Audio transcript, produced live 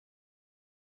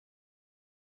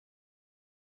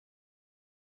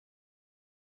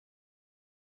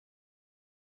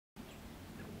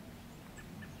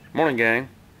Morning, gang.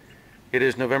 It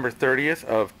is November 30th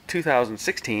of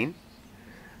 2016.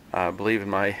 I believe in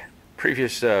my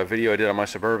previous video I did on my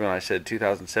Suburban I said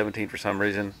 2017 for some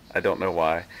reason. I don't know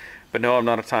why. But no, I'm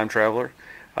not a time traveler.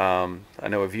 I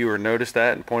know a viewer noticed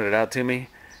that and pointed it out to me,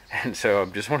 and so I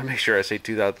just want to make sure I say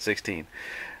 2016.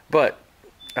 But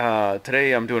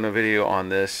today I'm doing a video on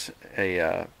this, a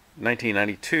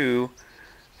 1992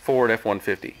 Ford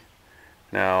F-150.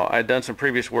 Now, I'd done some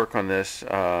previous work on this.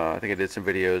 I think I did some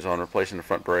videos on replacing the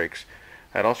front brakes.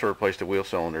 I'd also replaced the wheel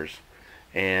cylinders.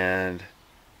 And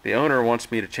the owner wants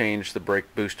me to change the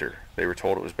brake booster. They were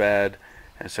told it was bad,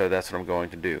 and so that's what I'm going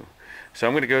to do. So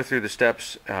I'm going to go through the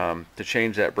steps to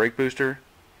change that brake booster,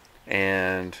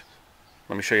 and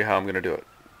let me show you how I'm going to do it.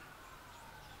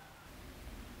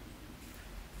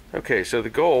 Okay, so the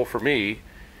goal for me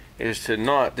is to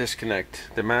not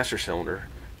disconnect the master cylinder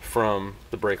from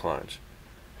the brake lines.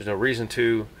 There's no reason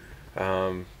to.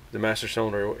 The master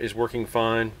cylinder is working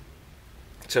fine,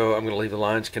 so I'm going to leave the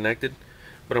lines connected,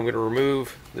 but I'm going to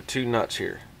remove the two nuts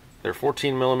here. They're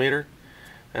 14 millimeter,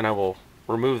 and I will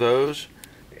remove those,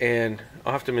 and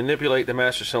I'll have to manipulate the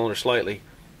master cylinder slightly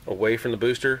away from the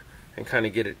booster and kind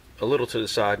of get it a little to the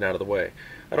side and out of the way.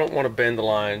 I don't want to bend the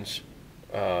lines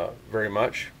very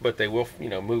much, but they will,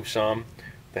 move some.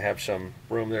 They have some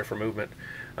room there for movement.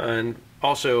 And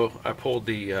also, I pulled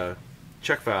the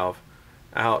check valve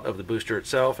out of the booster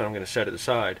itself, and I'm going to set it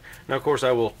aside. Now, of course,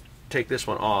 I will take this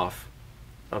one off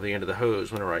of the end of the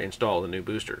hose whenever I install the new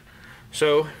booster.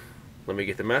 So let me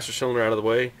get the master cylinder out of the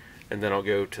way, and then I'll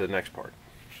go to the next part.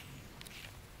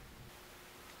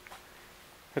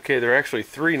 Okay, there are actually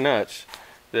three nuts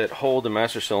that hold the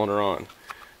master cylinder on.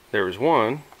 There was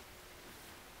one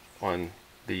on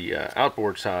the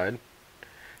outboard side,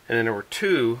 and then there were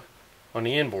two on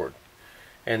the inboard.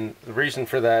 And the reason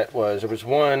for that was there was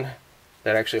one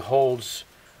that actually holds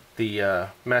the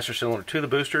master cylinder to the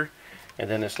booster, and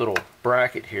then this little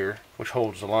bracket here which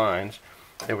holds the lines.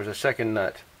 There was a second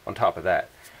nut on top of that.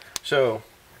 So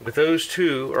with those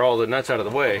two, or all the nuts out of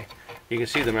the way, you can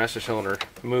see the master cylinder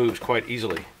moves quite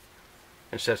easily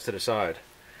and sets to the side.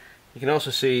 You can also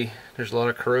see there's a lot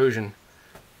of corrosion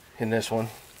in this one,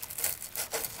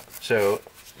 so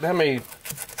that may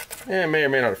or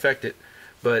may not affect it,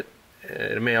 but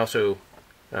it may also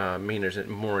mean there's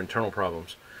more internal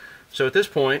problems. So at this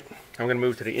point, I'm going to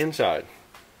move to the inside.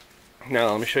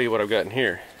 Now let me show you what I've got in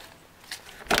here.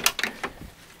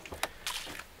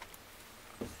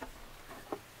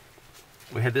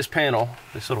 We had this panel,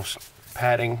 this little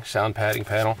sound padding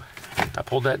panel. I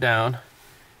pulled that down.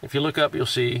 If you look up, you'll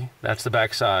see that's the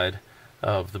back side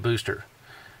of the booster.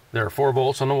 There are 4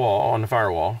 bolts on the wall, on the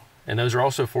firewall, and those are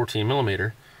also 14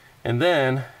 millimeter. And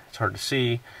then, it's hard to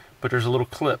see, but there's a little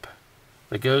clip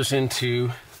that goes into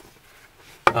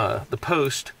the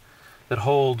post that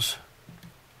holds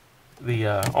the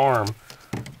arm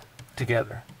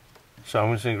together. So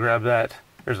I'm just going to grab that.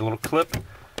 There's a little clip.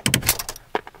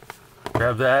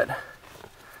 Grab that.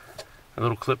 A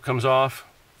little clip comes off,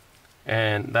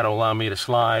 and that'll allow me to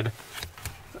slide.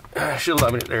 Should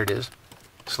allow me. There it is.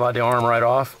 Slide the arm right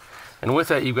off, and with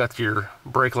that you've got your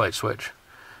brake light switch.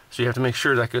 So you have to make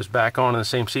sure that goes back on in the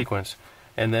same sequence.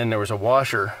 And then there was a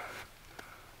washer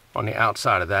on the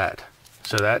outside of that,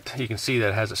 so that you can see that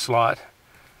it has a slot,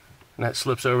 and that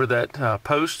slips over that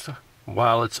post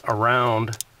while it's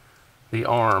around the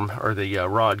arm or the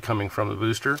rod coming from the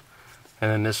booster.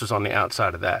 And then this is on the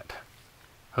outside of that.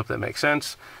 Hope that makes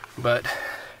sense, but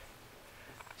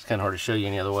it's kind of hard to show you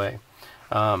any other way.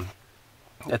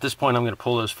 At this point, I'm going to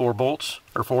pull those 4 bolts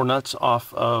or 4 nuts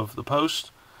off of the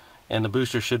post, and the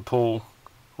booster should pull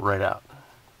right out.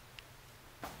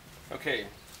 Okay,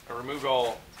 I removed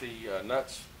all the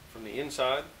nuts from the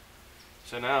inside,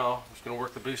 so now I'm just going to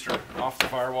work the booster off the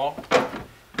firewall.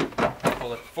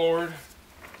 Pull it forward.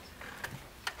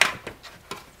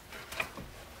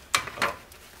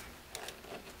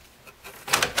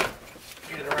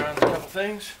 Get it around a couple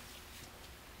things,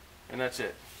 and that's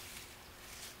it.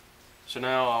 So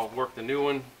now I'll work the new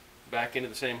one back into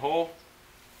the same hole,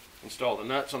 install the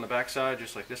nuts on the back side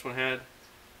just like this one had,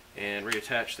 and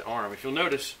reattach the arm. If you'll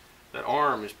notice, that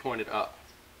arm is pointed up.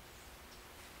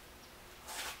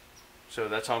 So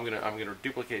that's how I'm gonna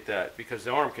duplicate that, because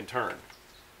the arm can turn.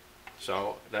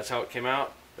 So that's how it came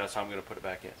out. That's how I'm gonna put it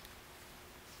back in.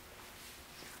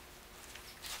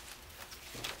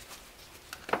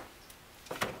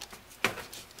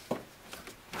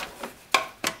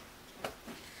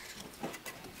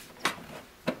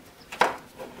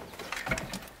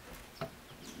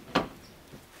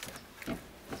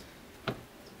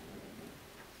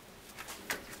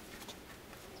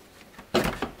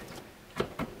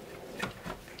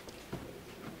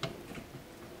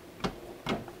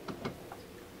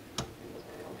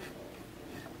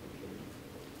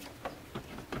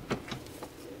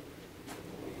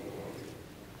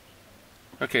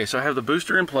 Okay, so I have the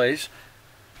booster in place,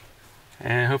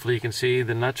 and hopefully you can see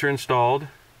the nuts are installed.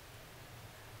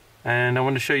 And I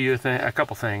want to show you a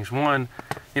couple things. One,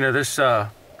 you know, this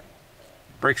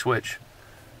brake switch,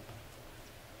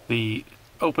 the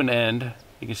open end,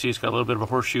 you can see it's got a little bit of a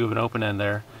horseshoe of an open end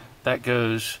there. That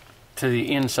goes to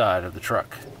the inside of the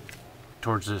truck,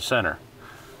 towards the center.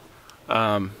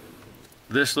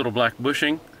 This little black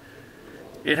bushing,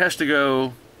 it has to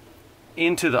go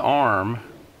into the arm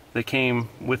that came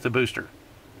with the booster,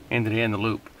 into the end of the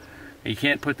loop. You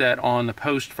can't put that on the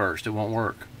post first, it won't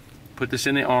work. Put this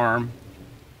in the arm,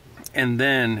 and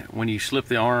then when you slip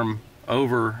the arm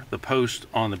over the post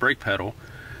on the brake pedal,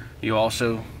 you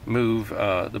also move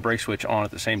the brake switch on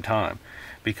at the same time,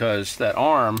 because that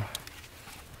arm,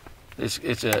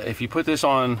 if you put this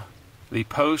on the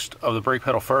post of the brake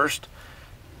pedal first,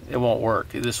 it won't work.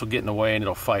 This will get in the way and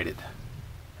it'll fight it.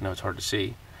 I know it's hard to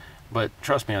see, but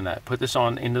trust me on that. Put this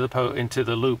on into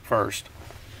the loop first,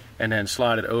 and then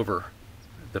slide it over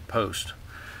the post.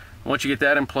 Once you get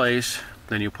that in place,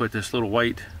 then you put this little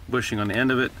white bushing on the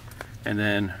end of it, and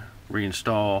then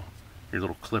reinstall your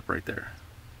little clip right there.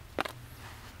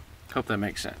 Hope that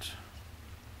makes sense.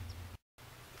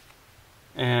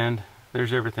 And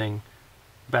there's everything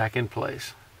back in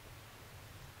place.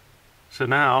 So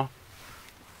now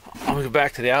I'll move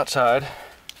back to the outside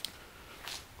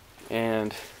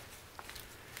and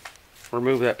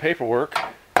remove that paperwork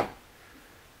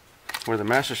where the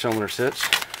master cylinder sits.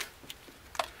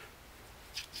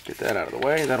 Get that out of the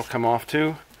way. That'll come off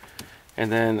too.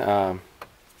 And then I'll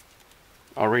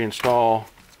reinstall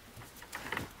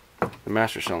the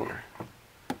master cylinder.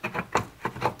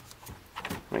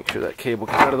 Make sure that cable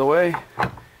gets out of the way.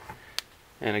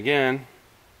 And again,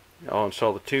 I'll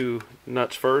install the two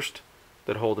nuts first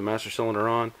that hold the master cylinder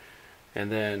on,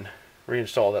 and then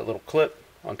reinstall that little clip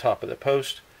on top of the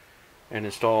post and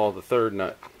install the third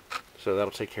nut. So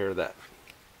that'll take care of that.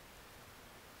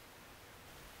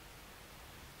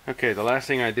 Okay, the last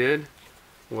thing I did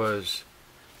was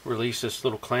release this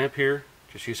little clamp here.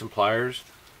 Just use some pliers,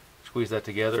 squeeze that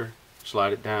together,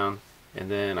 slide it down,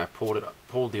 and then I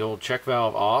pulled the old check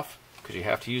valve off, because you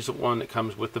have to use the one that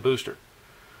comes with the booster.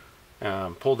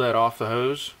 Pulled that off the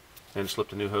hose and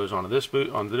slipped a new hose onto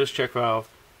this check valve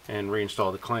and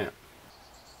reinstalled the clamp.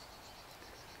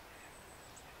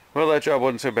 Well, that job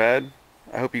wasn't so bad.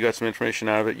 I hope you got some information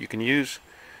out of it you can use,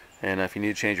 and if you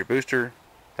need to change your booster,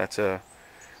 that's a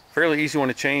fairly easy one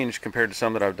to change compared to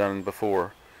some that I've done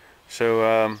before.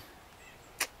 So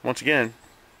once again,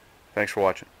 thanks for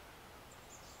watching.